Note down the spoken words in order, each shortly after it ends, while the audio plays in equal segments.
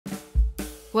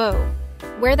Whoa.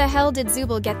 Where the hell did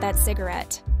Zubul get that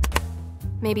cigarette?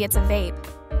 Maybe it's a vape.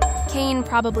 Kane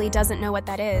probably doesn't know what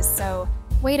that is, so...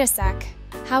 Wait a sec.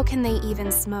 How can they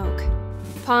even smoke?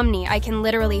 Pomni, I can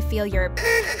literally feel your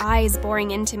eyes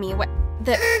boring into me. What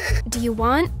the... Do you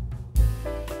want?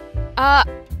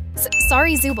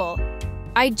 Sorry, Zubul.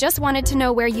 I just wanted to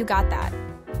know where you got that.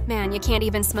 Man, you can't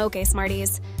even smoke, eh,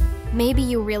 smarties? Maybe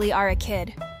you really are a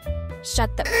kid.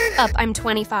 Shut the up, I'm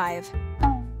 25.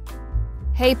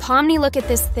 Hey, Pomni, look at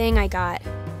this thing I got.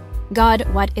 God,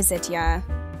 what is it, yeah?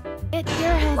 It's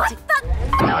your head. What the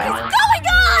is going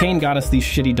on? Kane got us these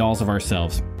shitty dolls of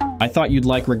ourselves. I thought you'd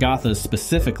like Regatha's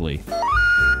specifically.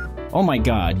 Oh my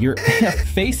god, your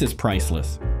face is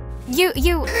priceless. You...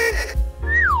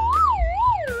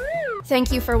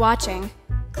 Thank you for watching.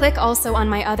 Click also on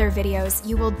my other videos,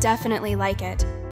 you will definitely like it.